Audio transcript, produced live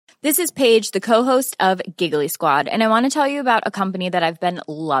This is Paige, the co-host of Giggly Squad, and I want to tell you about a company that I've been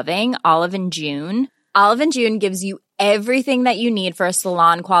loving, Olive & June. Olive & June gives you everything that you need for a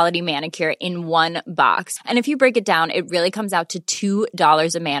salon-quality manicure in one box. And if you break it down, it really comes out to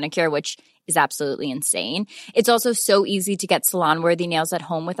 $2 a manicure, which is absolutely insane. It's also so easy to get salon-worthy nails at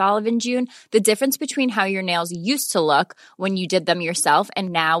home with Olive & June. The difference between how your nails used to look when you did them yourself and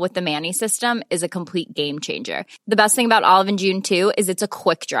now with the Mani system is a complete game changer. The best thing about Olive & June, too, is it's a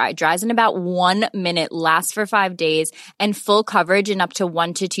quick dry. Dries in about 1 minute, lasts for 5 days, and full coverage in up to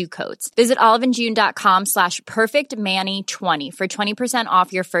 1 to 2 coats. Visit oliveandjune.com/perfectmani20 for 20%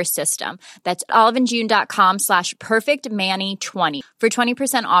 off your first system. That's oliveandjune.com/perfectmani20 for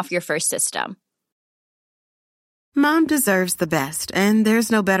 20% off your first system. Mom deserves the best, and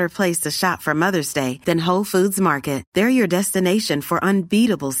there's no better place to shop for Mother's Day than Whole Foods Market. They're your destination for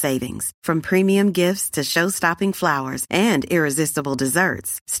unbeatable savings, from premium gifts to show-stopping flowers and irresistible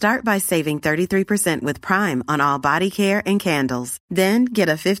desserts. Start by saving 33% with Prime on all body care and candles. Then get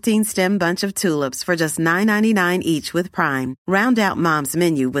a 15-stem bunch of tulips for just $9.99 each with Prime. Round out Mom's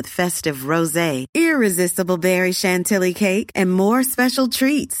menu with festive rosé, irresistible berry chantilly cake, and more special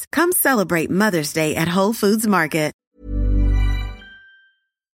treats. Come celebrate Mother's Day at Whole Foods Market.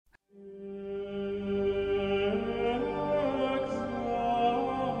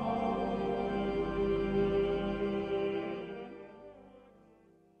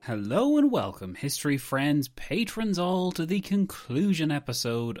 Hello and welcome, history friends, patrons all, to the conclusion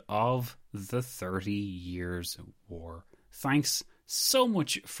episode of the 30 Years' War. Thanks so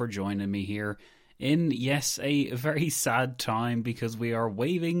much for joining me here in, yes, a very sad time, because we are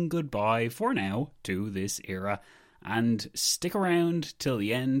waving goodbye for now to this era. And stick around till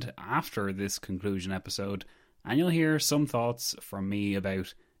the end after this conclusion episode, and you'll hear some thoughts from me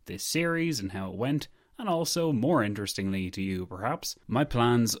about this series and how it went, and also, more interestingly to you perhaps, my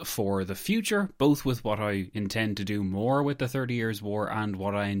plans for the future, both with what I intend to do more with the 30 Years' War and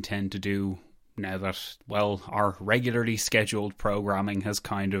what I intend to do now that, well, our regularly scheduled programming has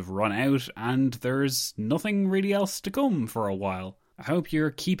kind of run out and there's nothing really else to come for a while. I hope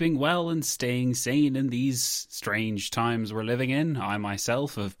you're keeping well and staying sane in these strange times we're living in. I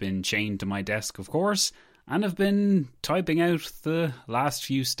myself have been chained to my desk, of course, and have been typing out the last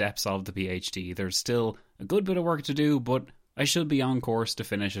few steps of the PhD. There's still a good bit of work to do, but I should be on course to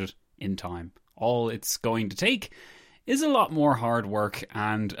finish it in time. All it's going to take is a lot more hard work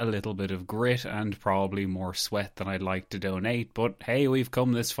and a little bit of grit and probably more sweat than I'd like to donate, but hey, we've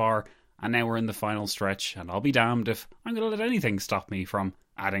come this far and now we're in the final stretch, and I'll be damned if I'm going to let anything stop me from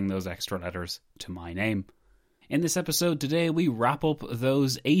adding those extra letters to my name. In this episode today, we wrap up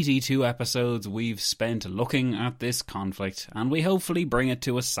those 82 episodes we've spent looking at this conflict, and we hopefully bring it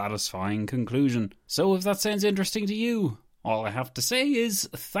to a satisfying conclusion. So if that sounds interesting to you, all I have to say is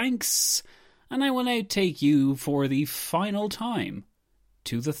thanks, and I will now take you for the final time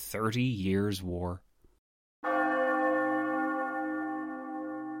to the 30 Years' War.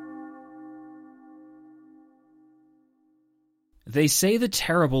 They say the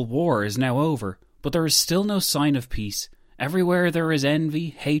terrible war is now over, but there is still no sign of peace. Everywhere there is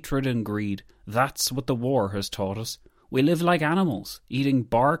envy, hatred and greed. That's what the war has taught us. We live like animals, eating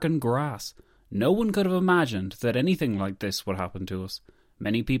bark and grass. No one could have imagined that anything like this would happen to us.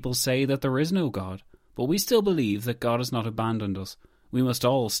 Many people say that there is no God, but we still believe that God has not abandoned us. We must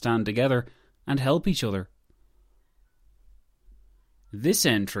all stand together and help each other. This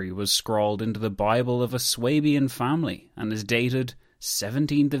entry was scrawled into the Bible of a Swabian family and is dated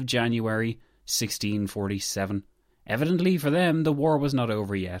 17th of January 1647. Evidently for them the war was not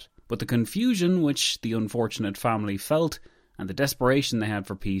over yet, but the confusion which the unfortunate family felt and the desperation they had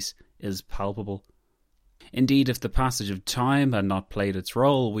for peace is palpable. Indeed, if the passage of time had not played its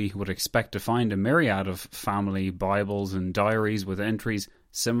role, we would expect to find a myriad of family Bibles and diaries with entries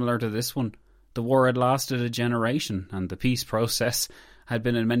similar to this one. The war had lasted a generation, and the peace process had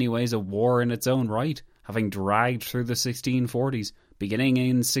been in many ways a war in its own right, having dragged through the 1640s, beginning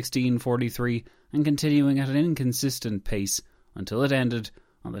in 1643 and continuing at an inconsistent pace until it ended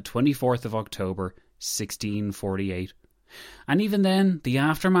on the 24th of October 1648. And even then, the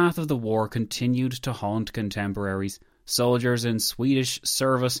aftermath of the war continued to haunt contemporaries. Soldiers in Swedish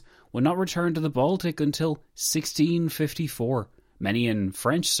service would not return to the Baltic until 1654. Many in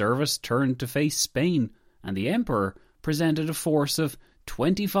French service turned to face Spain, and the Emperor presented a force of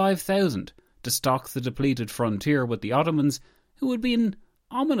 25,000 to stock the depleted frontier with the Ottomans, who had been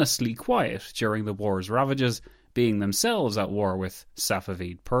ominously quiet during the war's ravages, being themselves at war with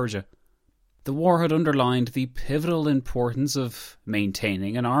Safavid Persia. The war had underlined the pivotal importance of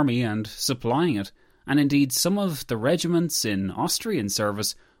maintaining an army and supplying it, and indeed some of the regiments in Austrian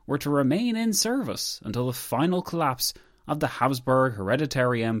service were to remain in service until the final collapse of the Habsburg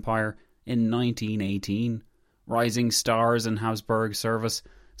hereditary empire in 1918. Rising stars in Habsburg service,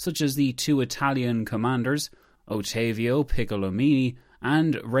 such as the two Italian commanders, Ottavio Piccolomini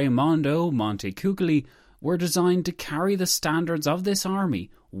and Raimondo Montecuccoli, were designed to carry the standards of this army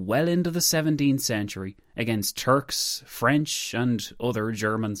well into the 17th century against Turks, French and other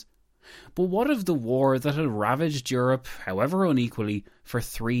Germans. But what of the war that had ravaged Europe, however unequally, for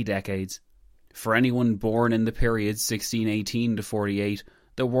 3 decades? For anyone born in the period 1618 to 48,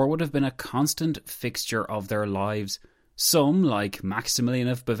 the war would have been a constant fixture of their lives. Some, like Maximilian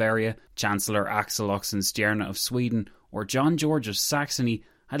of Bavaria, Chancellor Axel Oxenstierna of Sweden, or John George of Saxony,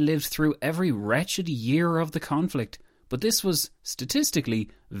 had lived through every wretched year of the conflict, but this was, statistically,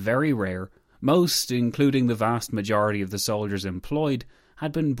 very rare. Most, including the vast majority of the soldiers employed,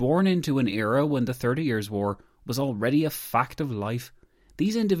 had been born into an era when the 30 Years' War was already a fact of life.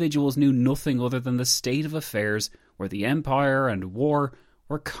 These individuals knew nothing other than the state of affairs, where the empire and war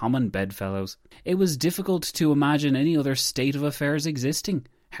were common bedfellows. It was difficult to imagine any other state of affairs existing.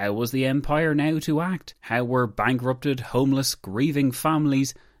 How was the empire now to act? How were bankrupted, homeless, grieving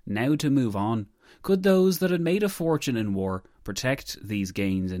families now to move on? Could those that had made a fortune in war protect these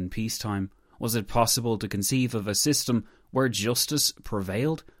gains in peacetime? Was it possible to conceive of a system where justice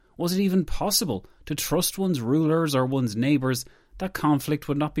prevailed? Was it even possible to trust one's rulers or one's neighbours that conflict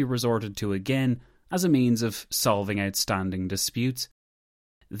would not be resorted to again as a means of solving outstanding disputes?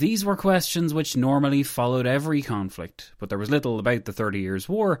 These were questions which normally followed every conflict, but there was little about the 30 Years'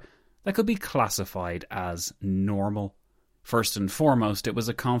 War that could be classified as normal. First and foremost, it was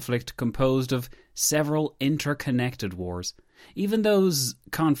a conflict composed of several interconnected wars. Even those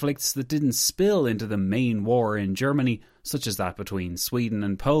conflicts that didn't spill into the main war in Germany, such as that between Sweden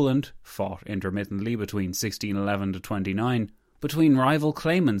and Poland, fought intermittently between 1611 to 29, between rival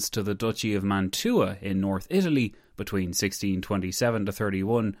claimants to the Duchy of Mantua in North Italy between 1627 to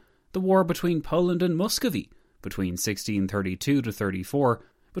 31, the war between Poland and Muscovy between 1632 to 34,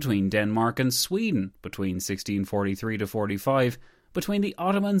 between Denmark and Sweden between 1643 to 45, between the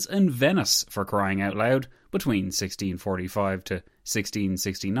Ottomans and Venice, for crying out loud, between 1645 to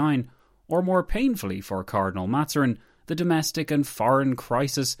 1669, or more painfully for Cardinal Mazarin, the domestic and foreign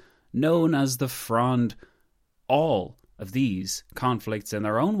crisis known as the Fronde. All of these conflicts in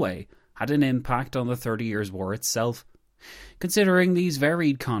their own way had an impact on the 30 Years' War itself. Considering these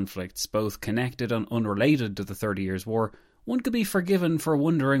varied conflicts, both connected and unrelated to the 30 Years' War, one could be forgiven for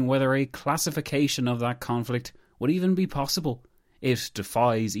wondering whether a classification of that conflict would even be possible. It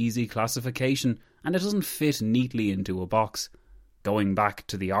defies easy classification, and it doesn't fit neatly into a box. Going back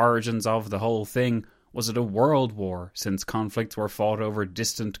to the origins of the whole thing, was it a world war, since conflicts were fought over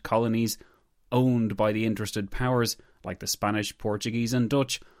distant colonies owned by the interested powers like the Spanish, Portuguese and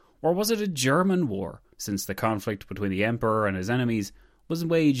Dutch, or was it a German war, since the conflict between the emperor and his enemies was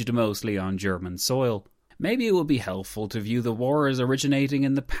waged mostly on German soil? Maybe it would be helpful to view the war as originating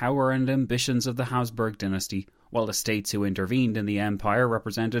in the power and ambitions of the Habsburg dynasty, while the states who intervened in the empire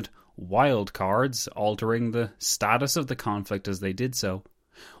represented wild cards, altering the status of the conflict as they did so.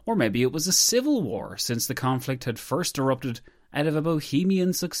 Or maybe it was a civil war, since the conflict had first erupted out of a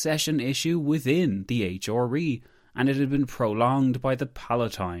Bohemian succession issue within the HRE, and it had been prolonged by the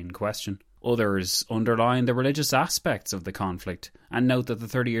Palatine question. Others underline the religious aspects of the conflict and note that the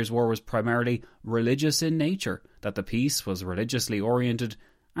 30 Years' War was primarily religious in nature, that the peace was religiously oriented,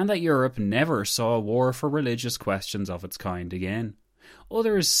 and that Europe never saw a war for religious questions of its kind again.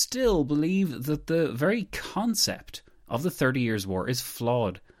 Others still believe that the very concept of the 30 Years' War is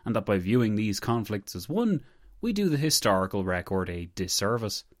flawed, and that by viewing these conflicts as one, we do the historical record a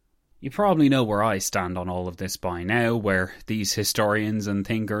disservice. You probably know where I stand on all of this by now, where these historians and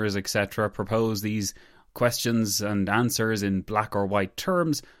thinkers, etc., propose these questions and answers in black or white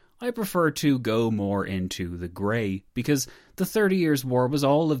terms. I prefer to go more into the grey, because the 30 Years' War was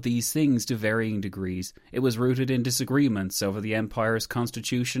all of these things to varying degrees. It was rooted in disagreements over the empire's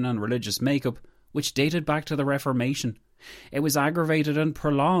constitution and religious makeup, which dated back to the Reformation. It was aggravated and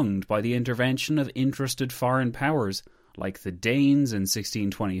prolonged by the intervention of interested foreign powers, like the Danes in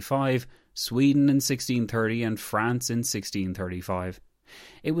 1625, Sweden in 1630 and France in 1635.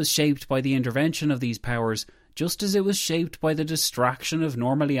 It was shaped by the intervention of these powers, just as it was shaped by the distraction of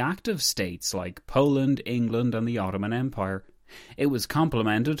normally active states like Poland, England and the Ottoman Empire. It was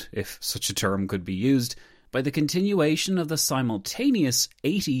complemented, if such a term could be used, by the continuation of the simultaneous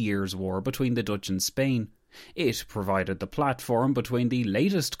 80 Years' War between the Dutch and Spain. It provided the platform between the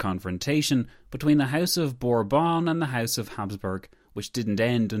latest confrontation between the House of Bourbon and the House of Habsburg, which didn't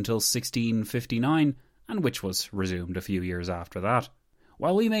end until 1659, and which was resumed a few years after that.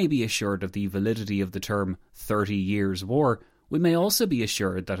 While we may be assured of the validity of the term 30 Years' War, we may also be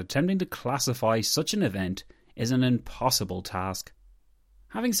assured that attempting to classify such an event is an impossible task.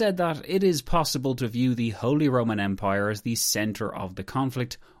 Having said that, it is possible to view the Holy Roman Empire as the centre of the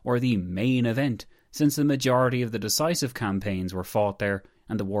conflict, or the main event, since the majority of the decisive campaigns were fought there,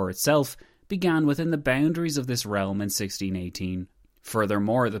 and the war itself began within the boundaries of this realm in 1618.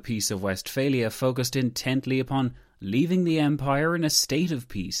 Furthermore, the Peace of Westphalia focused intently upon leaving the empire in a state of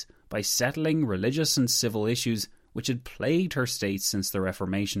peace by settling religious and civil issues which had plagued her state since the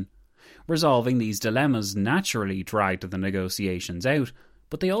Reformation. Resolving these dilemmas naturally dragged the negotiations out,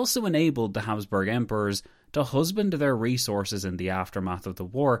 but they also enabled the Habsburg emperors to husband their resources in the aftermath of the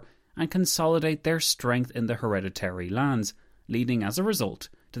war and consolidate their strength in the hereditary lands, leading as a result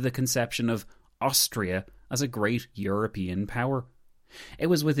to the conception of Austria as a great European power. It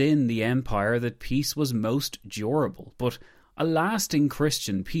was within the empire that peace was most durable, but a lasting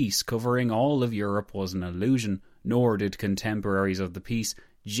Christian peace covering all of Europe was an illusion, nor did contemporaries of the peace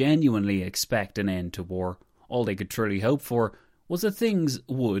genuinely expect an end to war. All they could truly hope for was that things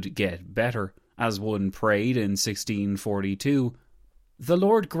would get better. As one prayed in 1642, "The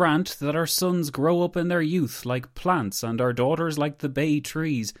Lord grant that our sons grow up in their youth like plants, and our daughters like the bay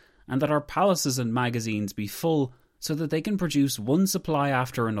trees, and that our palaces and magazines be full, so that they can produce one supply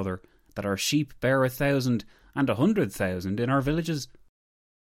after another, that our sheep bear 1,000 and 100,000 in our villages."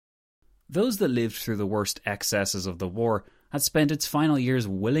 Those that lived through the worst excesses of the war had spent its final years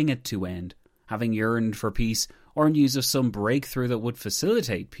willing it to end. Having yearned for peace, or news of some breakthrough that would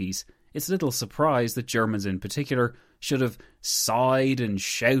facilitate peace, it's little surprise that Germans in particular should have sighed and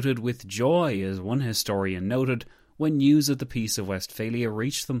shouted with joy, as one historian noted, when news of the Peace of Westphalia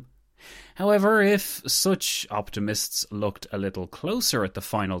reached them. However, if such optimists looked a little closer at the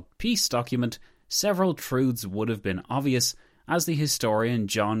final peace document, several truths would have been obvious. As the historian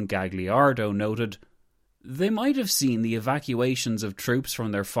John Gagliardo noted, "They might have seen the evacuations of troops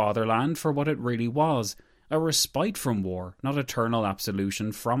from their fatherland for what it really was, a respite from war, not eternal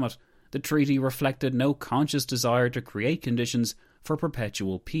absolution from it. The treaty reflected no conscious desire to create conditions for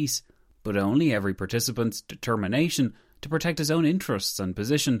perpetual peace, but only every participant's determination to protect his own interests and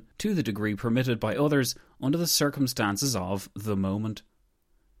position to the degree permitted by others under the circumstances of the moment."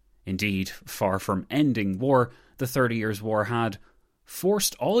 Indeed, far from ending war, the 30 Years' War had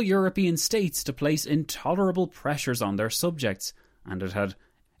forced all European states to place intolerable pressures on their subjects, and it had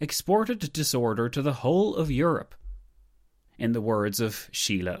exported disorder to the whole of Europe. In the words of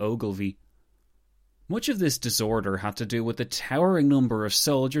Sheila Ogilvy, much of this disorder had to do with the towering number of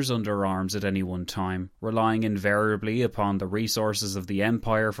soldiers under arms at any one time, relying invariably upon the resources of the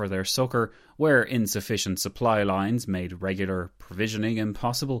empire for their succour, where insufficient supply lines made regular provisioning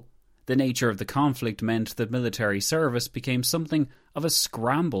impossible. The nature of the conflict meant that military service became something of a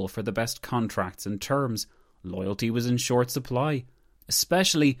scramble for the best contracts and terms. Loyalty was in short supply,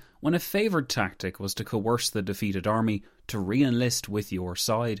 especially when a favoured tactic was to coerce the defeated army to re-enlist with your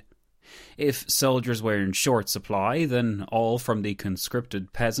side. If soldiers were in short supply, then all from the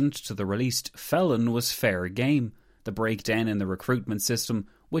conscripted peasant to the released felon was fair game. The breakdown in the recruitment system,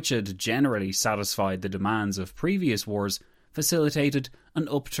 which had generally satisfied the demands of previous wars, facilitated an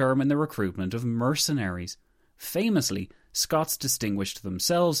upturn in the recruitment of mercenaries. Famously, Scots distinguished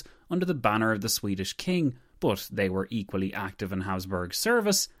themselves under the banner of the Swedish king, but they were equally active in Habsburg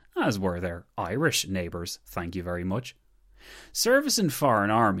service, as were their Irish neighbours, thank you very much. Service in foreign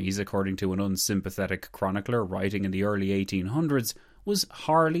armies, according to an unsympathetic chronicler writing in the early 1800s, was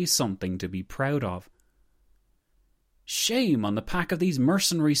hardly something to be proud of. "Shame on the pack of these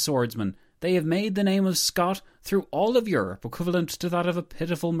mercenary swordsmen. They have made the name of Scot through all of Europe equivalent to that of a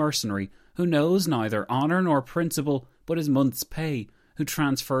pitiful mercenary, who knows neither honour nor principle but his month's pay, who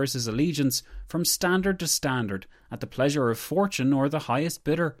transfers his allegiance from standard to standard at the pleasure of fortune or the highest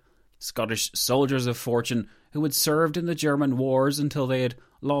bidder. Scottish soldiers of fortune who had served in the German wars until they had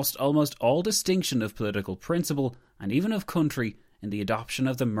lost almost all distinction of political principle and even of country in the adoption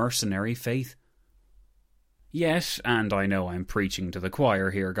of the mercenary faith." Yet, and I know I'm preaching to the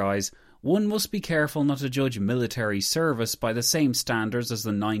choir here, guys, one must be careful not to judge military service by the same standards as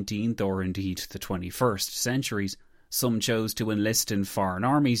the 19th or indeed the 21st centuries. Some chose to enlist in foreign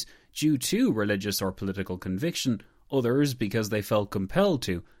armies due to religious or political conviction, others because they felt compelled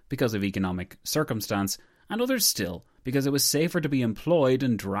to, because of economic circumstance, and others still because it was safer to be employed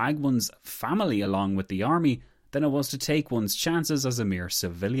and drag one's family along with the army than it was to take one's chances as a mere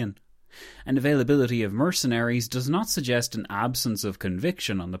civilian. An availability of mercenaries does not suggest an absence of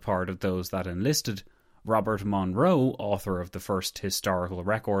conviction on the part of those that enlisted. Robert Monroe, author of the first historical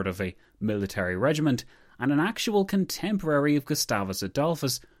record of a military regiment, and an actual contemporary of Gustavus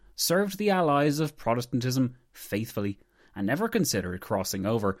Adolphus, served the allies of Protestantism faithfully and never considered crossing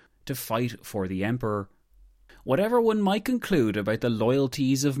over to fight for the emperor. Whatever one might conclude about the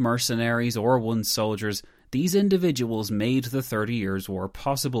loyalties of mercenaries or one's soldiers, these individuals made the 30 Years' War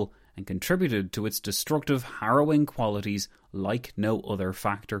possible and contributed to its destructive, harrowing qualities like no other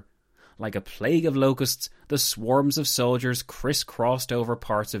factor. Like a plague of locusts, the swarms of soldiers crisscrossed over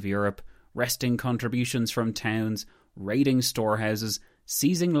parts of Europe, wresting contributions from towns, raiding storehouses,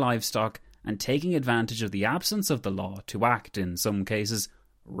 seizing livestock, and taking advantage of the absence of the law to act, in some cases,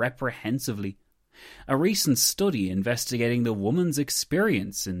 reprehensively. A recent study investigating the woman's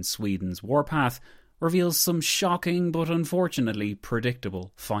experience in Sweden's warpath reveals some shocking but unfortunately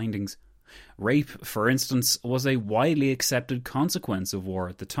predictable findings. Rape, for instance, was a widely accepted consequence of war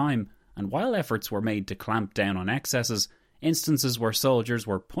at the time, and while efforts were made to clamp down on excesses, instances where soldiers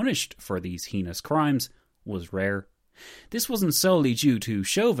were punished for these heinous crimes was rare. This wasn't solely due to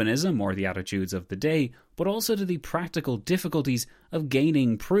chauvinism or the attitudes of the day, but also to the practical difficulties of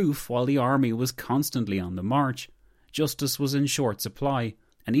gaining proof while the army was constantly on the march. Justice was in short supply,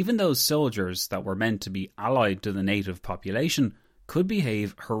 and even those soldiers that were meant to be allied to the native population could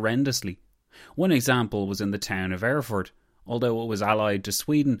behave horrendously. One example was in the town of Erfurt. Although it was allied to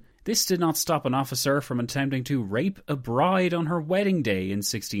Sweden, this did not stop an officer from attempting to rape a bride on her wedding day in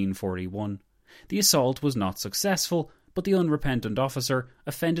 1641. The assault was not successful, but the unrepentant officer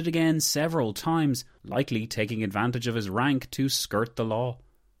offended again several times, likely taking advantage of his rank to skirt the law.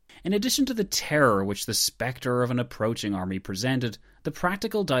 In addition to the terror which the spectre of an approaching army presented, the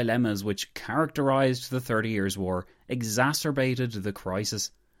practical dilemmas which characterised the 30 Years' War exacerbated the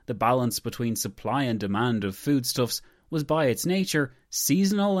crisis. The balance between supply and demand of foodstuffs was by its nature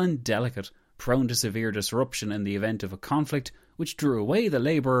seasonal and delicate, prone to severe disruption in the event of a conflict which drew away the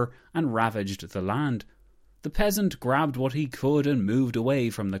labourer and ravaged the land. The peasant grabbed what he could and moved away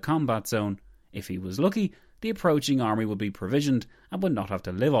from the combat zone. If he was lucky, the approaching army would be provisioned and would not have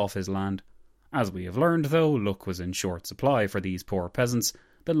to live off his land. As we have learned, though, luck was in short supply for these poor peasants.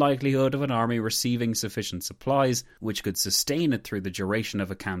 The likelihood of an army receiving sufficient supplies which could sustain it through the duration of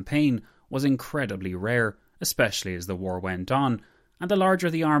a campaign was incredibly rare, especially as the war went on, and the larger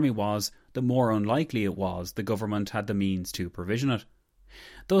the army was, the more unlikely it was the government had the means to provision it.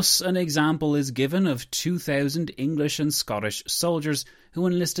 Thus, an example is given of 2,000 English and Scottish soldiers who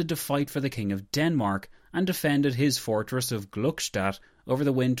enlisted to fight for the King of Denmark and defended his fortress of Gluckstadt over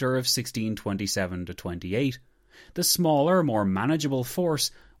the winter of 1627-28. The smaller, more manageable force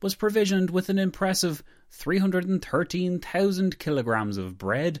was provisioned with an impressive 313,000 kilograms of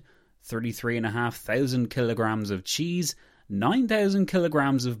bread, 33,500 kilograms of cheese, 9,000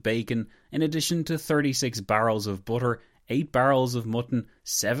 kilograms of bacon, in addition to 36 barrels of butter, 8 barrels of mutton,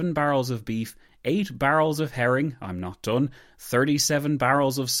 7 barrels of beef, 8 barrels of herring, 37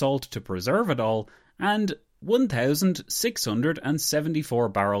 barrels of salt to preserve it all, and 1,674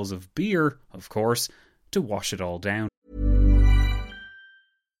 barrels of beer, of course, to wash it all down.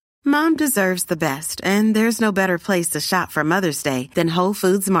 Mom deserves the best, and there's no better place to shop for Mother's Day than Whole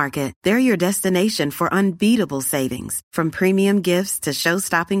Foods Market. They're your destination for unbeatable savings, from premium gifts to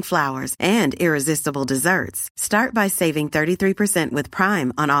show-stopping flowers and irresistible desserts. Start by saving 33% with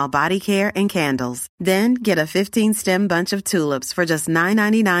Prime on all body care and candles. Then get a 15-stem bunch of tulips for just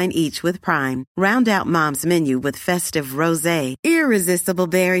 $9.99 each with Prime. Round out Mom's menu with festive rosé, irresistible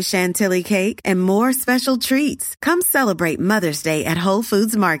berry chantilly cake, and more special treats. Come celebrate Mother's Day at Whole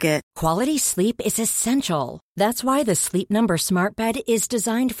Foods Market. Quality sleep is essential. That's why the Sleep Number Smart Bed is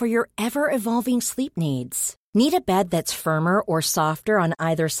designed for your ever-evolving sleep needs. Need a bed that's firmer or softer on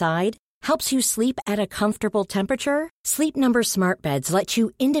either side? Helps you sleep at a comfortable temperature? Sleep Number Smart Beds let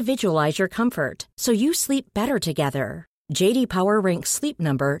you individualize your comfort, so you sleep better together. J.D. Power ranks Sleep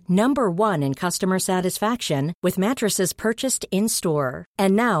Number number 1 in customer satisfaction with mattresses purchased in-store.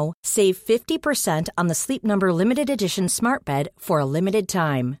 And now, save 50% on the Sleep Number Limited Edition Smart Bed for a limited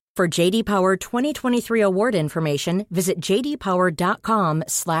time. For J.D. Power 2023 award information, visit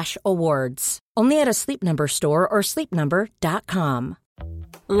jdpower.com/awards. Only at a Sleep Number store or sleepnumber.com.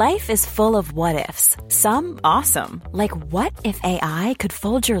 Life is full of what-ifs. Some awesome, like what if AI could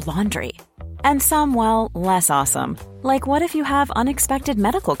fold your laundry? And some, well, less awesome. Like what if you have unexpected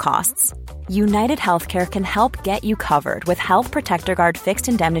medical costs? United Healthcare can help get you covered with Health Protector Guard fixed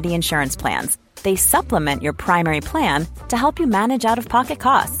indemnity insurance plans. They supplement your primary plan to help you manage out-of-pocket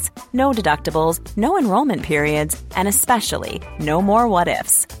costs. No deductibles, no enrollment periods, and especially no more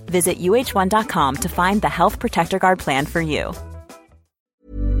what-ifs. Visit uh1.com to find the Health Protector Guard plan for you.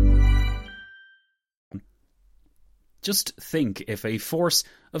 Just think, if a force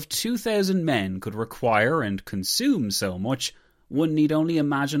of 2,000 men could require and consume so much, one need only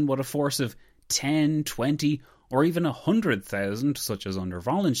imagine what a force of 10, 20, or even 100,000, such as under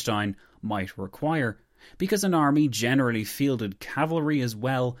Wallenstein, might require. Because an army generally fielded cavalry as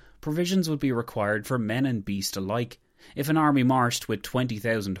well, provisions would be required for men and beast alike. If an army marched with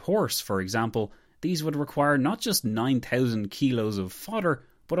 20,000 horse, for example, these would require not just 9,000 kilos of fodder,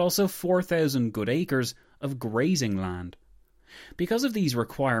 but also 4,000 good acres of grazing land. Because of these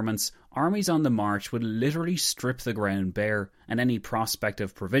requirements, armies on the march would literally strip the ground bare, and any prospect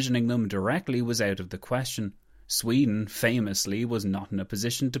of provisioning them directly was out of the question. Sweden, famously, was not in a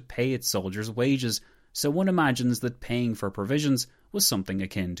position to pay its soldiers' wages, so one imagines that paying for provisions was something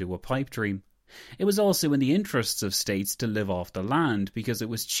akin to a pipe dream. It was also in the interests of states to live off the land, because it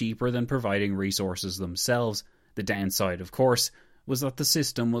was cheaper than providing resources themselves. The downside, of course, was that the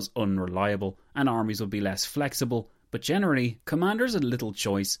system was unreliable, and armies would be less flexible, but generally, commanders had little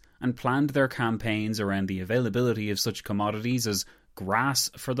choice, and planned their campaigns around the availability of such commodities as grass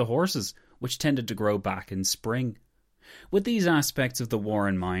for the horses, which tended to grow back in spring. With these aspects of the war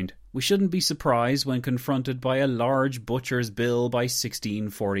in mind, we shouldn't be surprised when confronted by a large butcher's bill by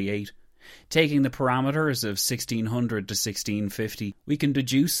 1648. Taking the parameters of 1600 to 1650, we can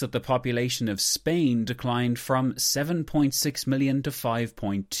deduce that the population of Spain declined from 7.6 million to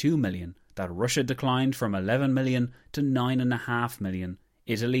 5.2 million, that Russia declined from 11 million to 9.5 million,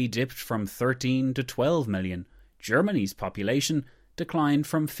 Italy dipped from 13 to 12 million, Germany's population declined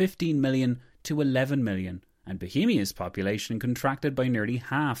from 15 million to 11 million, and Bohemia's population contracted by nearly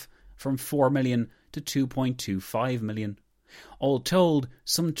half, from 4 million to 2.25 million. All told,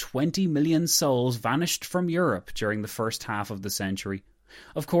 some 20 million souls vanished from Europe during the first half of the century.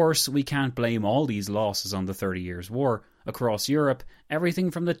 Of course, we can't blame all these losses on the 30 Years' War. Across Europe,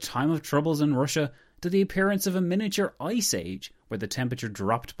 everything from the time of troubles in Russia to the appearance of a miniature ice age, where the temperature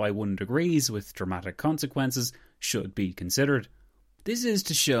dropped by 1 degree with dramatic consequences, should be considered. This is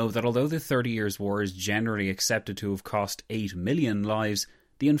to show that although the 30 Years' War is generally accepted to have cost 8 million lives,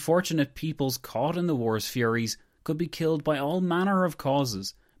 the unfortunate peoples caught in the war's furies could be killed by all manner of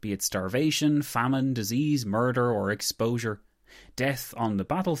causes, be it starvation, famine, disease, murder, or exposure. Death on the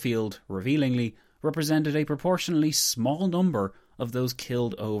battlefield, revealingly, represented a proportionally small number of those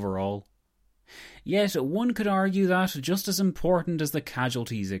killed overall. Yet one could argue that, just as important as the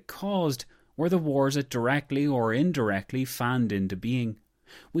casualties it caused, were the wars it directly or indirectly fanned into being.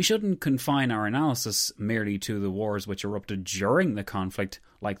 We shouldn't confine our analysis merely to the wars which erupted during the conflict,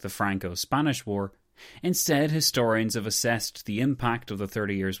 like the Franco-Spanish War. Instead, historians have assessed the impact of the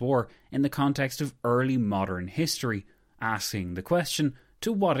 30 Years' War in the context of early modern history, asking the question,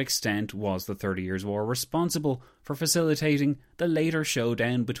 to what extent was the 30 Years' War responsible for facilitating the later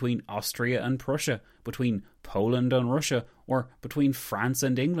showdown between Austria and Prussia, between Poland and Russia, or between France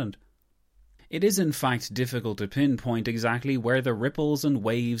and England? It is in fact difficult to pinpoint exactly where the ripples and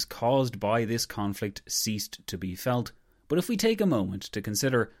waves caused by this conflict ceased to be felt. But if we take a moment to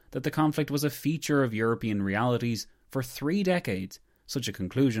consider that the conflict was a feature of European realities for 3 decades, such a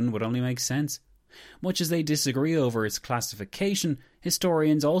conclusion would only make sense. Much as they disagree over its classification,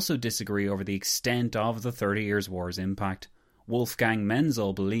 historians also disagree over the extent of the 30 Years' War's impact. Wolfgang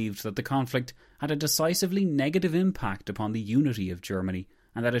Menzel believed that the conflict had a decisively negative impact upon the unity of Germany,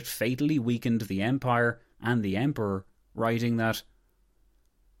 and that it fatally weakened the empire and the emperor, writing that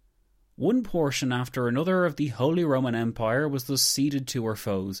one portion after another of the Holy Roman Empire was thus ceded to her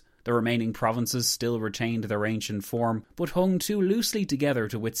foes. The remaining provinces still retained their ancient form, but hung too loosely together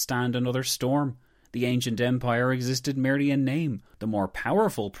to withstand another storm. The ancient empire existed merely in name. The more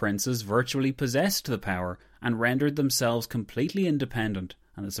powerful princes virtually possessed the power, and rendered themselves completely independent,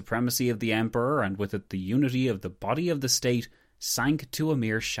 and the supremacy of the emperor, and with it the unity of the body of the state, sank to a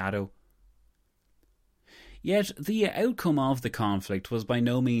mere shadow. Yet the outcome of the conflict was by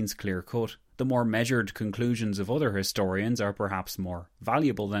no means clear-cut. The more measured conclusions of other historians are perhaps more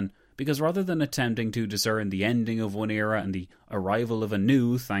valuable then, because rather than attempting to discern the ending of one era and the arrival of a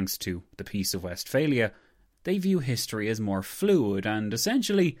new thanks to the Peace of Westphalia, they view history as more fluid and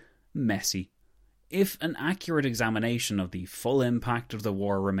essentially messy. If an accurate examination of the full impact of the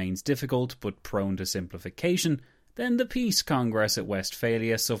war remains difficult but prone to simplification, then the Peace Congress at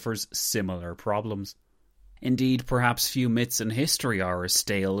Westphalia suffers similar problems. Indeed, perhaps few myths in history are as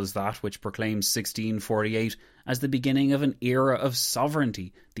stale as that which proclaims 1648 as the beginning of an era of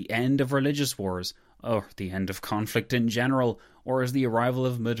sovereignty, the end of religious wars, or the end of conflict in general, or as the arrival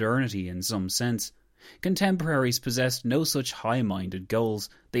of modernity in some sense. Contemporaries possessed no such high-minded goals.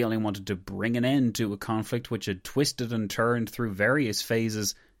 They only wanted to bring an end to a conflict which had twisted and turned through various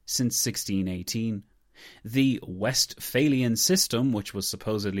phases since 1618. The Westphalian system, which was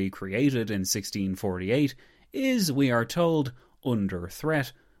supposedly created in 1648, is, we are told, under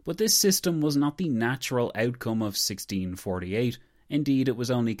threat, but this system was not the natural outcome of 1648. Indeed, it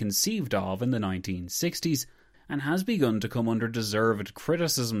was only conceived of in the 1960s, and has begun to come under deserved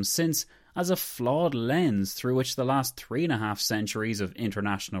criticism since as a flawed lens through which the last 3.5 centuries of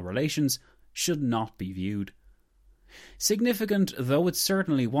international relations should not be viewed. Significant though it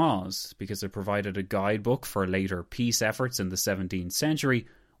certainly was, because it provided a guidebook for later peace efforts in the 17th century,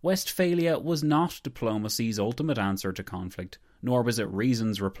 Westphalia was not diplomacy's ultimate answer to conflict, nor was it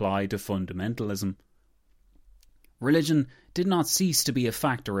reason's reply to fundamentalism. Religion did not cease to be a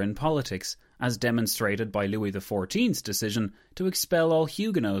factor in politics, as demonstrated by Louis XIV's decision to expel all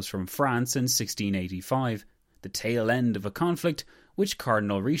Huguenots from France in 1685, the tail end of a conflict which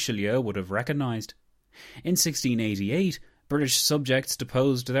Cardinal Richelieu would have recognised. In 1688, British subjects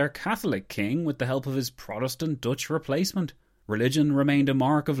deposed their Catholic king with the help of his Protestant Dutch replacement. Religion remained a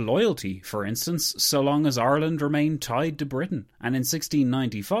mark of loyalty, for instance, so long as Ireland remained tied to Britain, and in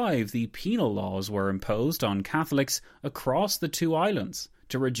 1695 the penal laws were imposed on Catholics across the two islands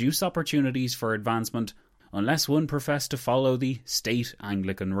to reduce opportunities for advancement unless one professed to follow the state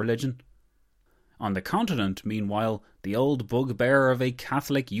Anglican religion. On the continent, meanwhile, the old bugbear of a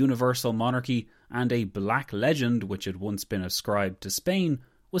Catholic universal monarchy and a black legend which had once been ascribed to Spain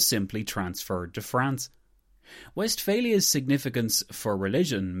was simply transferred to France. Westphalia's significance for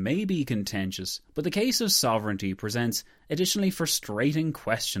religion may be contentious, but the case of sovereignty presents additionally frustrating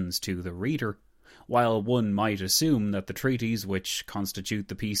questions to the reader. While one might assume that the treaties which constitute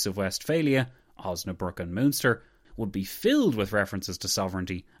the Peace of Westphalia, Osnabrück and Münster, would be filled with references to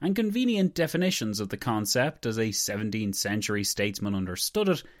sovereignty and convenient definitions of the concept as a 17th century statesman understood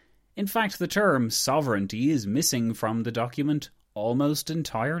it, in fact the term sovereignty is missing from the document almost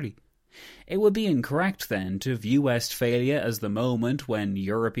entirely. It would be incorrect, then, to view Westphalia as the moment when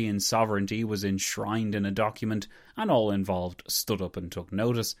European sovereignty was enshrined in a document and all involved stood up and took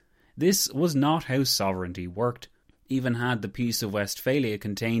notice. This was not how sovereignty worked. Even had the Peace of Westphalia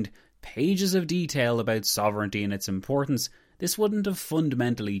contained pages of detail about sovereignty and its importance, this wouldn't have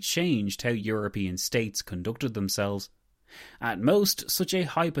fundamentally changed how European states conducted themselves. At most, such a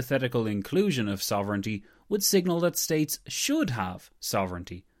hypothetical inclusion of sovereignty would signal that states should have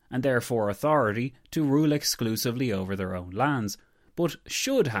sovereignty, and therefore authority to rule exclusively over their own lands, but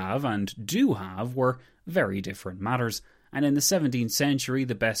should have and do have were very different matters, and in the 17th century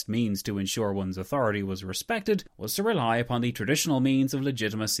the best means to ensure one's authority was respected was to rely upon the traditional means of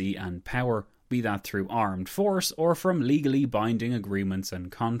legitimacy and power, be that through armed force or from legally binding agreements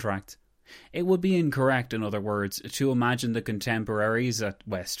and contracts. It would be incorrect, in other words, to imagine the contemporaries at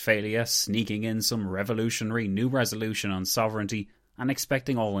Westphalia sneaking in some revolutionary new resolution on sovereignty and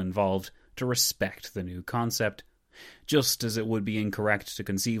expecting all involved to respect the new concept. Just as it would be incorrect to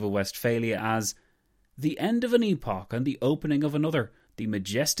conceive of Westphalia as the end of an epoch and the opening of another, the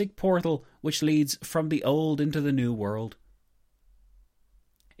majestic portal which leads from the old into the new world.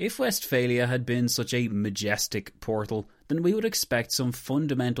 If Westphalia had been such a majestic portal, then we would expect some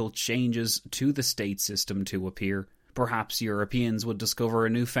fundamental changes to the state system to appear. Perhaps Europeans would discover a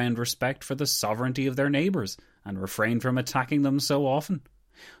newfound respect for the sovereignty of their neighbours and refrain from attacking them so often.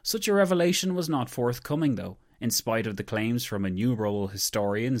 Such a revelation was not forthcoming, though, in spite of the claims from innumerable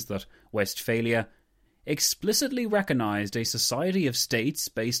historians that Westphalia explicitly recognised a society of states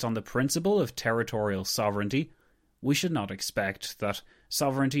based on the principle of territorial sovereignty. We should not expect that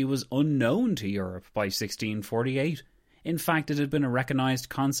sovereignty was unknown to Europe by 1648. In fact, it had been a recognised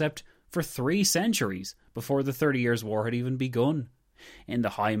concept for 3 centuries before the 30 Years' War had even begun. In the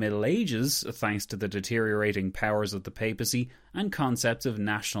High Middle Ages, thanks to the deteriorating powers of the papacy and concepts of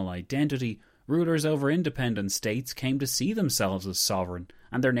national identity, rulers over independent states came to see themselves as sovereign,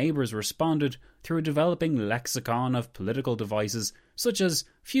 and their neighbours responded through a developing lexicon of political devices such as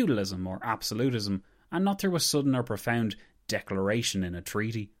feudalism or absolutism, and not through a sudden or profound declaration in a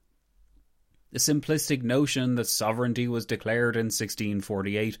treaty. The simplistic notion that sovereignty was declared in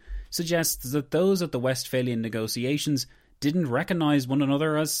 1648 suggests that those at the Westphalian negotiations didn't recognise one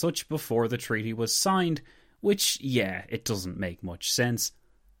another as such before the treaty was signed, which, it doesn't make much sense.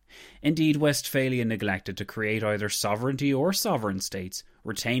 Indeed, Westphalia neglected to create either sovereignty or sovereign states,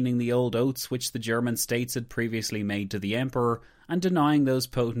 retaining the old oaths which the German states had previously made to the emperor, and denying those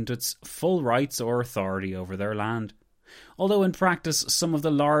potentates full rights or authority over their land. Although in practice some of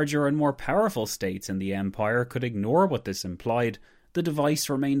the larger and more powerful states in the empire could ignore what this implied, the device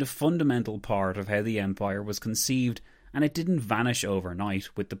remained a fundamental part of how the empire was conceived, and it didn't vanish overnight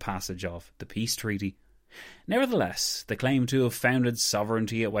with the passage of the peace treaty. Nevertheless, the claim to have founded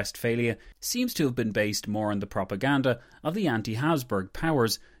sovereignty at Westphalia seems to have been based more on the propaganda of the anti-Habsburg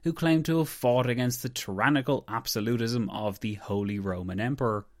powers who claimed to have fought against the tyrannical absolutism of the Holy Roman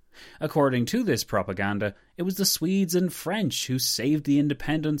Emperor. According to this propaganda, it was the Swedes and French who saved the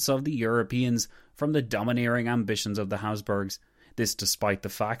independence of the Europeans from the domineering ambitions of the Habsburgs. This despite the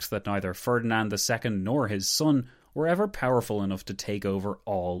fact that neither Ferdinand II nor his son were ever powerful enough to take over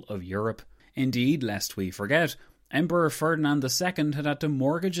all of Europe. Indeed, lest we forget, Emperor Ferdinand II had to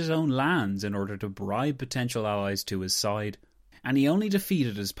mortgage his own lands in order to bribe potential allies to his side, and he only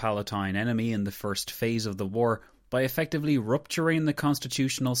defeated his Palatine enemy in the first phase of the war by effectively rupturing the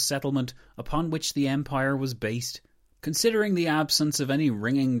constitutional settlement upon which the empire was based. Considering the absence of any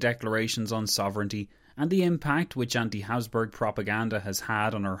ringing declarations on sovereignty and the impact which anti-Habsburg propaganda has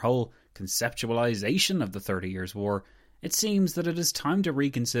had on our whole conceptualization of the 30 Years' War, it seems that it is time to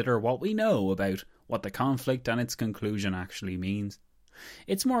reconsider what we know about what the conflict and its conclusion actually means.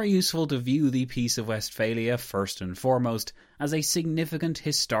 It's more useful to view the Peace of Westphalia first and foremost as a significant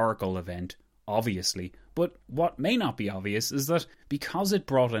historical event, obviously, but what may not be obvious is that because it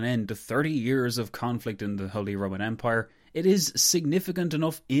brought an end to 30 years of conflict in the Holy Roman Empire, it is significant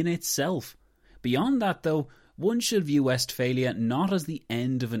enough in itself. Beyond that, though, one should view Westphalia not as the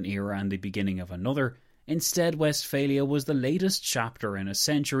end of an era and the beginning of another. Instead, Westphalia was the latest chapter in a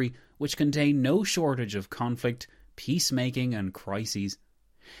century which contained no shortage of conflict, peacemaking and crises.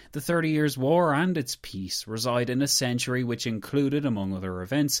 The 30 Years' War and its peace reside in a century which included, among other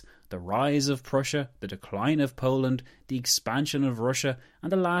events, the rise of Prussia, the decline of Poland, the expansion of Russia,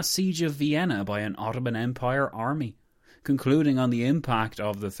 and the last siege of Vienna by an Ottoman Empire army. Concluding on the impact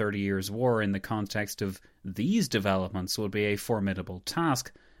of the 30 Years' War in the context of these developments would be a formidable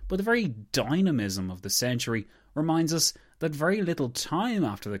task, but the very dynamism of the century reminds us that very little time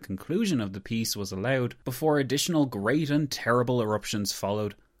after the conclusion of the peace was allowed before additional great and terrible eruptions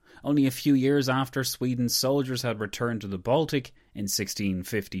followed. Only a few years after Sweden's soldiers had returned to the Baltic, in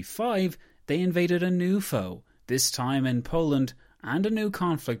 1655, they invaded a new foe, this time in Poland, and a new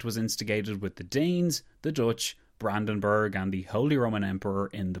conflict was instigated with the Danes, the Dutch, Brandenburg and the Holy Roman Emperor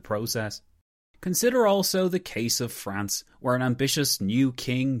in the process. Consider also the case of France, where an ambitious new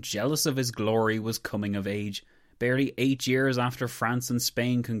king, jealous of his glory, was coming of age. Barely 8 years after France and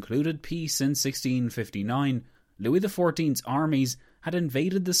Spain concluded peace in 1659, Louis XIV's armies had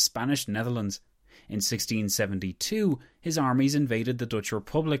invaded the Spanish Netherlands. In 1672, his armies invaded the Dutch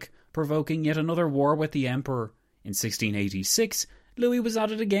Republic, provoking yet another war with the Emperor. In 1686, Louis was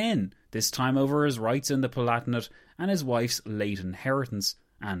at it again, this time over his rights in the Palatinate and his wife's late inheritance.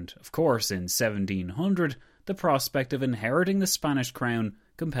 And, of course, in 1700, the prospect of inheriting the Spanish crown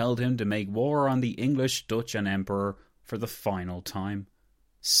compelled him to make war on the English, Dutch and Emperor for the final time.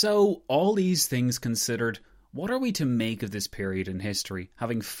 So, all these things considered, what are we to make of this period in history,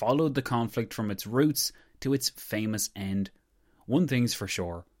 having followed the conflict from its roots to its famous end? One thing's for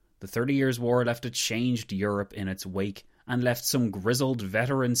sure, the 30 Years' War left a changed Europe in its wake, and left some grizzled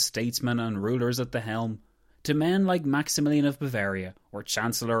veteran statesmen and rulers at the helm. To men like Maximilian of Bavaria or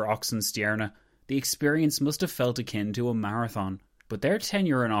Chancellor Oxenstierna, the experience must have felt akin to a marathon, but their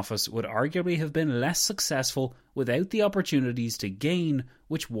tenure in office would arguably have been less successful without the opportunities to gain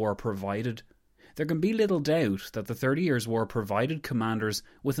which war provided. There can be little doubt that the 30 Years' War provided commanders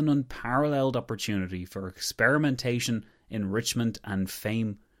with an unparalleled opportunity for experimentation, enrichment and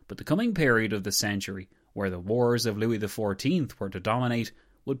fame, but the coming period of the century, where the wars of Louis XIV were to dominate,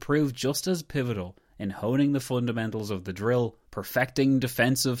 would prove just as pivotal in honing the fundamentals of the drill, perfecting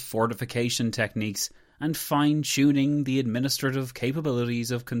defensive fortification techniques, and fine-tuning the administrative capabilities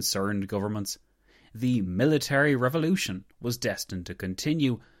of concerned governments. The military revolution was destined to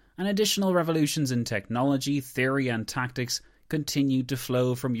continue, and additional revolutions in technology, theory and tactics continued to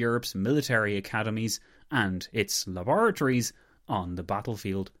flow from Europe's military academies and its laboratories on the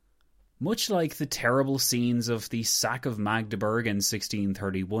battlefield. Much like the terrible scenes of the sack of Magdeburg in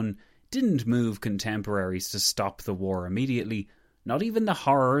 1631 didn't move contemporaries to stop the war immediately, not even the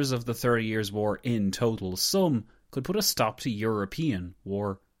horrors of the 30 Years' War in total sum could put a stop to European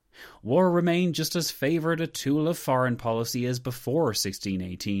war. War remained just as favoured a tool of foreign policy as before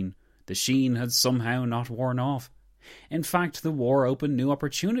 1618. The sheen had somehow not worn off. In fact, the war opened new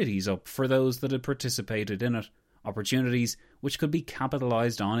opportunities up for those that had participated in it, opportunities which could be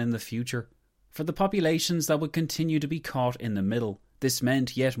capitalised on in the future. For the populations that would continue to be caught in the middle, this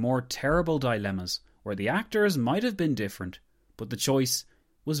meant yet more terrible dilemmas, where the actors might have been different, but the choice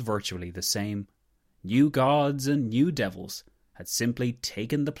was virtually the same. New gods and new devils had simply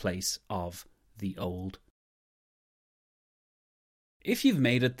taken the place of the old. If you've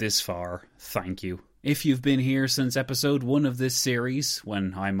made it this far, thank you. If you've been here since episode 1 of this series,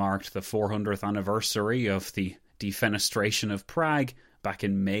 when I marked the 400th anniversary of the defenestration of Prague back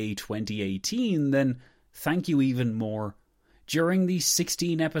in May 2018, then thank you even more. During the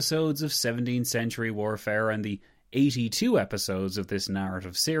 16 episodes of 17th Century Warfare and the 82 episodes of this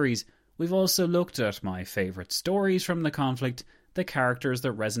narrative series, we've also looked at my favourite stories from the conflict, the characters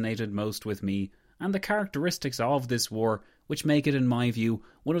that resonated most with me, and the characteristics of this war which make it, in my view,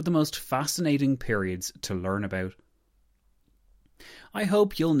 one of the most fascinating periods to learn about. I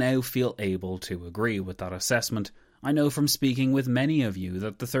hope you'll now feel able to agree with that assessment. I know from speaking with many of you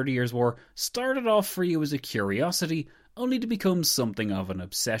that the 30 Years' War started off for you as a curiosity, only to become something of an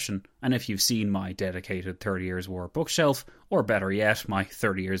obsession. And if you've seen my dedicated 30 Years' War bookshelf, or better yet, my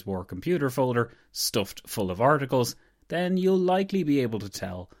 30 Years' War computer folder stuffed full of articles, then you'll likely be able to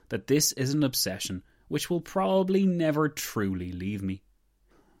tell that this is an obsession which will probably never truly leave me.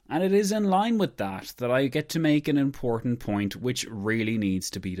 And it is in line with that I get to make an important point which really needs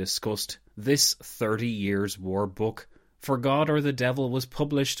to be discussed. This 30 Years' War book, For God or the Devil, was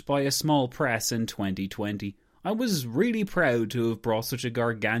published by a small press in 2020. I was really proud to have brought such a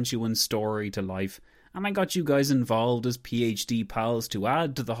gargantuan story to life, and I got you guys involved as PhD pals to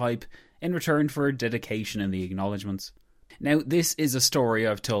add to the hype in return for dedication in the acknowledgements. Now, this is a story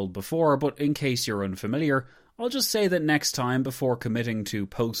I've told before, but in case you're unfamiliar, I'll just say that next time, before committing to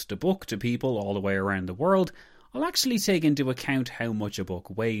post a book to people all the way around the world, I'll actually take into account how much a book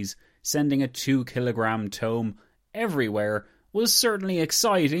weighs. Sending a 2-kilogram tome everywhere was certainly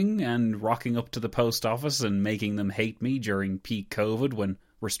exciting, and rocking up to the post office and making them hate me during peak COVID when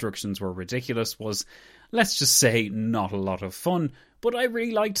restrictions were ridiculous was, let's just say, not a lot of fun, but I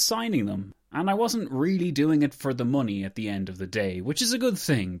really liked signing them. And I wasn't really doing it for the money at the end of the day, which is a good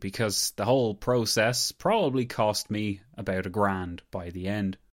thing, because the whole process probably cost me about $1,000 by the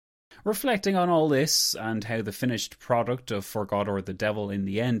end. Reflecting on all this, and how the finished product of For God or the Devil in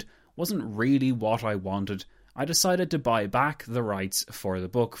the end wasn't really what I wanted, I decided to buy back the rights for the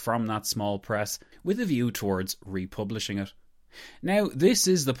book from that small press with a view towards republishing it. Now, this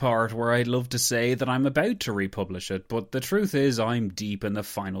is the part where I'd love to say that I'm about to republish it, but the truth is I'm deep in the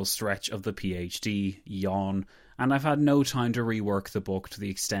final stretch of the PhD, yawn, and I've had no time to rework the book to the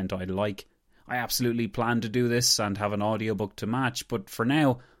extent I'd like. I absolutely plan to do this and have an audiobook to match, but for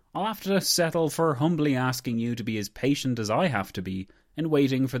now, I'll have to settle for humbly asking you to be as patient as I have to be in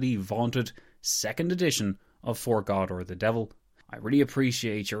waiting for the vaunted second edition of For God or the Devil. I really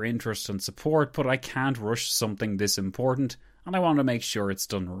appreciate your interest and support, but I can't rush something this important, and I want to make sure it's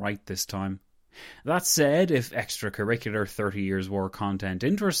done right this time. That said, if extracurricular 30 Years' War content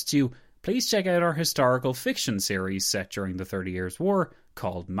interests you, please check out our historical fiction series set during the 30 Years' War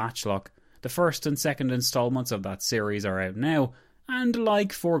called Matchlock. The first and second installments of that series are out now, and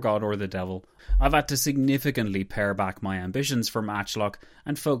like For God or the Devil, I've had to significantly pare back my ambitions for Matchlock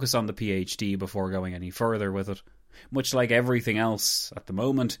and focus on the PhD before going any further with it. Much like everything else at the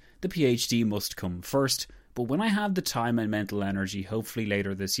moment, the PhD must come first, but when I have the time and mental energy, hopefully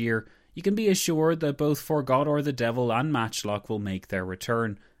later this year, you can be assured that both For God or the Devil and Matchlock will make their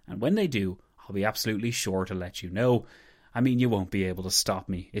return, and when they do, I'll be absolutely sure to let you know. I mean, you won't be able to stop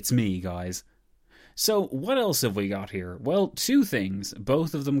me. It's me, guys. So, what else have we got here? Well, 2 things,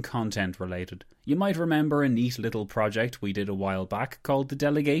 both of them content related. You might remember a neat little project we did a while back called the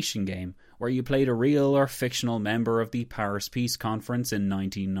Delegation Game, where you played a real or fictional member of the Paris Peace Conference in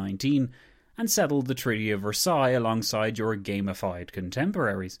 1919 and settled the Treaty of Versailles alongside your gamified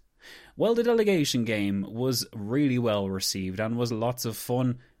contemporaries. Well, the Delegation Game was really well received and was lots of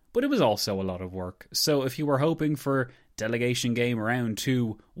fun, but it was also a lot of work. So if you were hoping for Delegation Game Round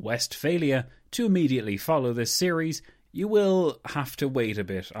 2 Westphalia to immediately follow this series, you will have to wait a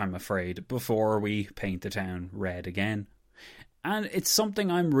bit, I'm afraid, before we paint the town red again. And it's something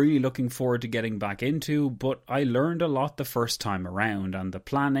I'm really looking forward to getting back into, but I learned a lot the first time around, and the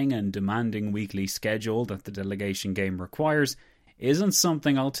planning and demanding weekly schedule that the Delegation Game requires isn't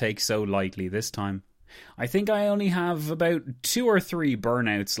something I'll take so lightly this time. I think I only have about 2 or 3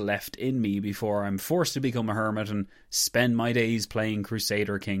 burnouts left in me before I'm forced to become a hermit and spend my days playing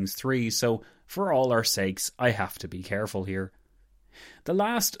Crusader Kings 3, so for all our sakes, I have to be careful here. The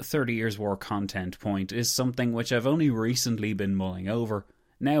last 30 Years' War content point is something which I've only recently been mulling over.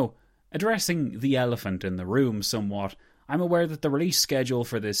 Now, addressing the elephant in the room somewhat, I'm aware that the release schedule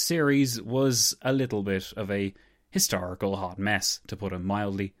for this series was a little bit of a historical hot mess, to put it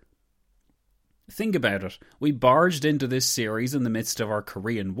mildly. Think about it. We barged into this series in the midst of our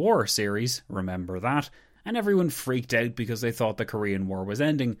Korean War series, remember that, and everyone freaked out because they thought the Korean War was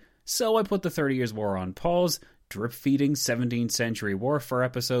ending, so I put the 30 Years' War on pause, drip-feeding 17th Century Warfare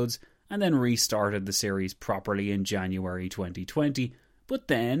episodes, and then restarted the series properly in January 2020, but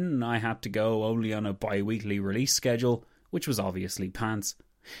then I had to go only on a bi-weekly release schedule, which was obviously pants.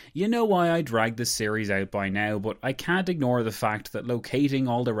 You know why I dragged this series out by now, but I can't ignore the fact that locating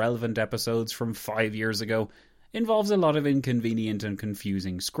all the relevant episodes from 5 years ago involves a lot of inconvenient and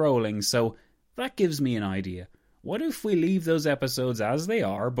confusing scrolling, so that gives me an idea. What if we leave those episodes as they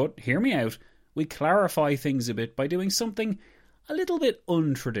are, but hear me out, we clarify things a bit by doing something a little bit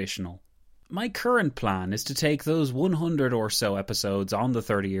untraditional? My current plan is to take those 100 or so episodes on the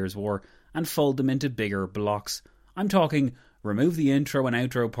 30 Years War and fold them into bigger blocks. I'm talking remove the intro and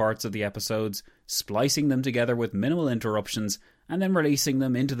outro parts of the episodes, splicing them together with minimal interruptions, and then releasing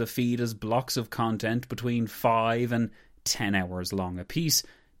them into the feed as blocks of content between 5 and 10 hours long a piece,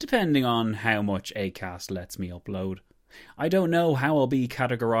 depending on how much Acast lets me upload. I don't know how I'll be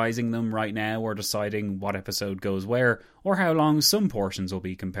categorising them right now or deciding what episode goes where, or how long some portions will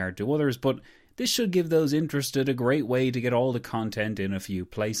be compared to others, but this should give those interested a great way to get all the content in a few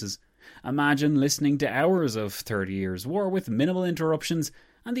places. Imagine listening to hours of 30 Years War with minimal interruptions,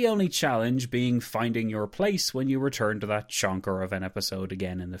 and the only challenge being finding your place when you return to that chonker of an episode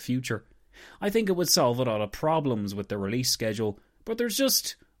again in the future. I think it would solve a lot of problems with the release schedule, but there's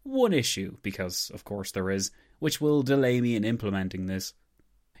just one issue, because of course there is, which will delay me in implementing this.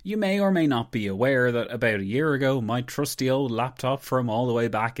 You may or may not be aware that about a year ago, my trusty old laptop from all the way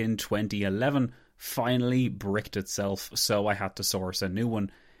back in 2011 finally bricked itself, so I had to source a new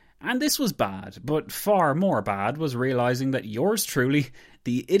one. And this was bad, but far more bad was realising that yours truly,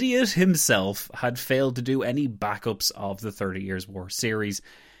 the idiot himself, had failed to do any backups of the 30 Years War series.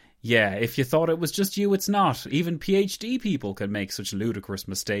 Yeah, if you thought it was just you, it's not. Even PhD people can make such ludicrous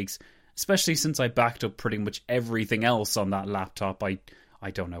mistakes, especially since I backed up pretty much everything else on that laptop.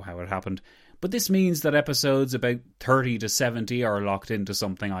 I don't know how it happened. But this means that episodes about 30 to 70 are locked into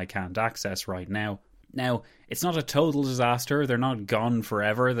something I can't access right now. Now, it's not a total disaster, they're not gone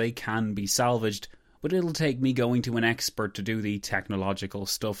forever, they can be salvaged, but it'll take me going to an expert to do the technological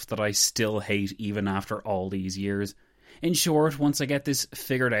stuff that I still hate even after all these years. In short, once I get this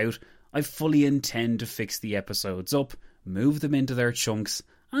figured out, I fully intend to fix the episodes up, move them into their chunks,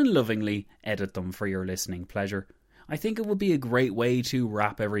 and lovingly edit them for your listening pleasure. I think it would be a great way to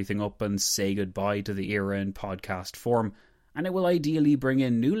wrap everything up and say goodbye to the era in podcast form, and it will ideally bring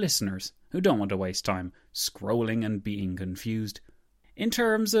in new listeners who don't want to waste time scrolling and being confused. In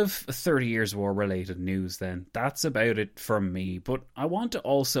terms of 30 Years War related news then, that's about it from me, but I want to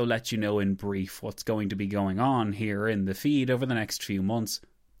also let you know in brief what's going to be going on here in the feed over the next few months.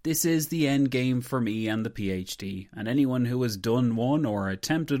 This is the end game for me and the PhD, and anyone who has done one or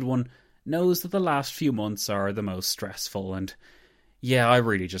attempted one knows that the last few months are the most stressful, and yeah, I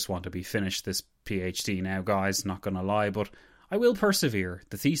really just want to be finished this PhD now, guys, not gonna lie, but I will persevere.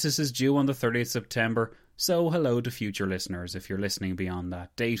 The thesis is due on the 30th September, so hello to future listeners if you're listening beyond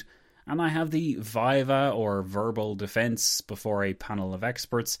that date, and I have the viva or verbal defence before a panel of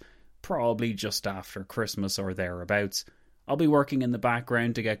experts, probably just after Christmas or thereabouts. I'll be working in the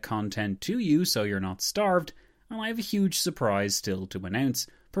background to get content to you so you're not starved, and I have a huge surprise still to announce,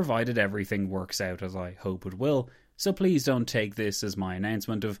 provided everything works out as I hope it will, so please don't take this as my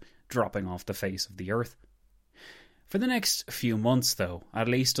announcement of dropping off the face of the earth. For the next few months though, at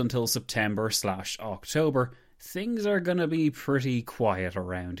least until September/October, things are going to be pretty quiet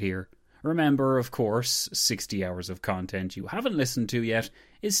around here. Remember, of course, 60 hours of content you haven't listened to yet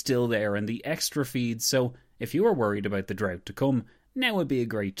is still there in the extra feed, so if you are worried about the drought to come, now would be a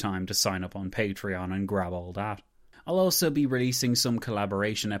great time to sign up on Patreon and grab all that. I'll also be releasing some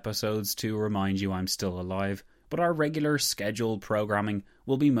collaboration episodes to remind you I'm still alive, but our regular scheduled programming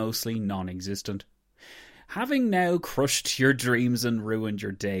will be mostly non-existent. Having now crushed your dreams and ruined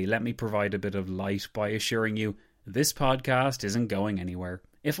your day, let me provide a bit of light by assuring you this podcast isn't going anywhere.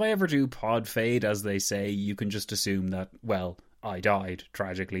 If I ever do pod fade, as they say, you can just assume that, well, I died,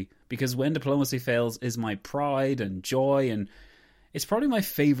 tragically, because When Diplomacy Fails is my pride and joy, and it's probably my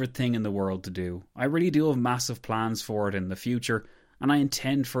favourite thing in the world to do. I really do have massive plans for it in the future, and I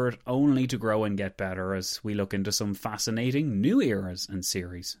intend for it only to grow and get better as we look into some fascinating new eras and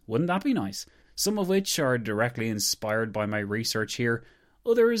series. Wouldn't that be nice? Some of which are directly inspired by my research here,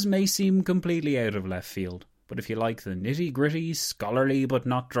 others may seem completely out of left field. But if you like the nitty-gritty, scholarly but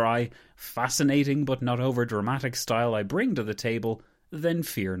not dry, fascinating but not over-dramatic style I bring to the table, then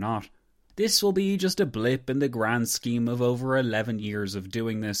fear not. This will be just a blip in the grand scheme of over 11 years of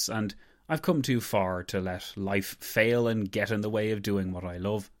doing this, and I've come too far to let life fail and get in the way of doing what I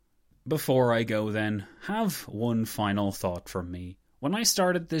love. Before I go then, have one final thought from me. When I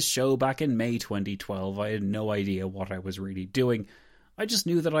started this show back in May 2012, I had no idea what I was really doing. I just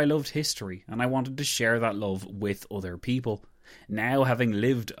knew that I loved history and I wanted to share that love with other people. Now, having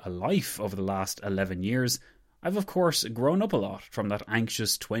lived a life over the last 11 years, I've of course grown up a lot from that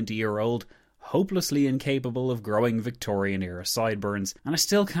anxious 20-year-old, hopelessly incapable of growing Victorian-era sideburns, and I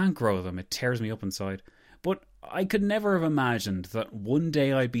still can't grow them, it tears me up inside. But I could never have imagined that one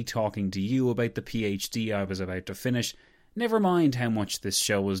day I'd be talking to you about the PhD I was about to finish, never mind how much this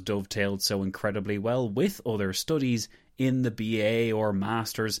show was dovetailed so incredibly well with other studies in the BA or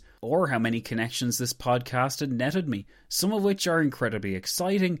Masters, or how many connections this podcast had netted me, some of which are incredibly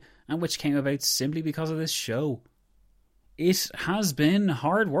exciting and which came about simply because of this show. It has been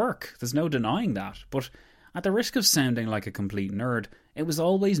hard work, there's no denying that, but at the risk of sounding like a complete nerd, it was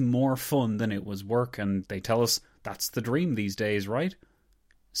always more fun than it was work, and they tell us that's the dream these days, right?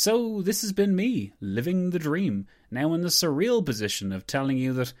 So this has been me, living the dream, now in the surreal position of telling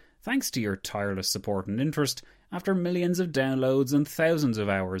you that, thanks to your tireless support and interest, after millions of downloads and thousands of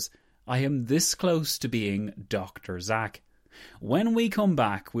hours, I am this close to being Dr. Zach. When we come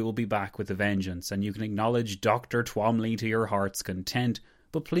back, we will be back with a vengeance, and you can acknowledge Dr. Twomley to your heart's content,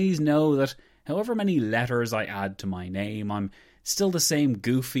 but please know that however many letters I add to my name, I'm still the same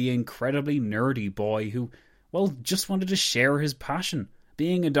goofy, incredibly nerdy boy who, well, just wanted to share his passion.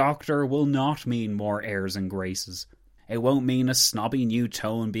 Being a doctor will not mean more airs and graces. It won't mean a snobby new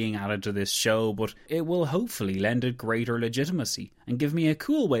tone being added to this show, but it will hopefully lend it greater legitimacy and give me a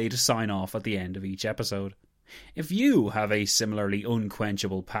cool way to sign off at the end of each episode. If you have a similarly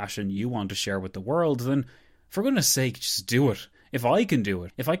unquenchable passion you want to share with the world, then for goodness sake, just do it. If I can do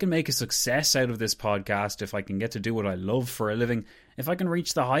it, if I can make a success out of this podcast, if I can get to do what I love for a living, if I can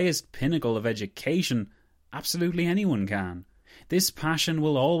reach the highest pinnacle of education, absolutely anyone can. This passion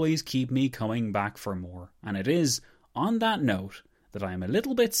will always keep me coming back for more, and it is on that note that I am a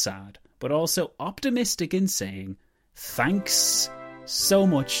little bit sad, but also optimistic in saying, thanks so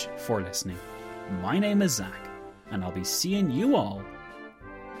much for listening. My name is Zach, and I'll be seeing you all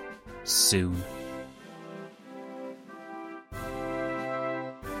soon.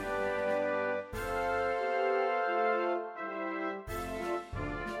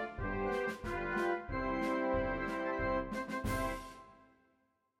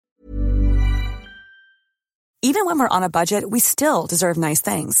 Even when we're on a budget, we still deserve nice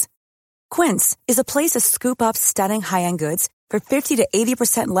things. Quince is a place to scoop up stunning high-end goods for 50 to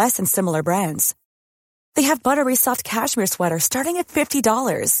 80% less than similar brands. They have buttery soft cashmere sweaters starting at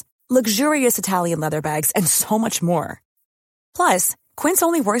 $50, luxurious Italian leather bags, and so much more. Plus, Quince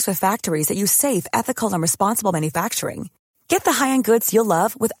only works with factories that use safe, ethical, and responsible manufacturing. Get the high-end goods you'll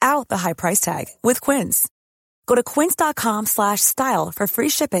love without the high price tag with Quince. Go to quince.com/style for free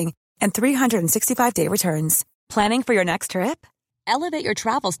shipping and 365-day returns. Planning for your next trip? Elevate your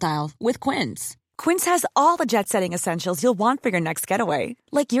travel style with Quince. Quince has all the jet-setting essentials you'll want for your next getaway,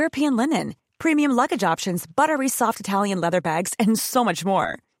 like European linen, premium luggage options, buttery soft Italian leather bags, and so much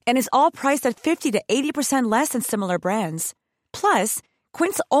more. And is all priced at 50 to 80% less than similar brands. Plus,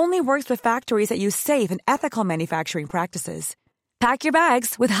 Quince only works with factories that use safe and ethical manufacturing practices. Pack your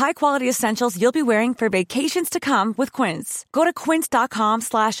bags with high-quality essentials you'll be wearing for vacations to come with Quince. Go to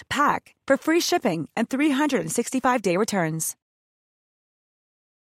quince.com/pack for free shipping and 365-day returns.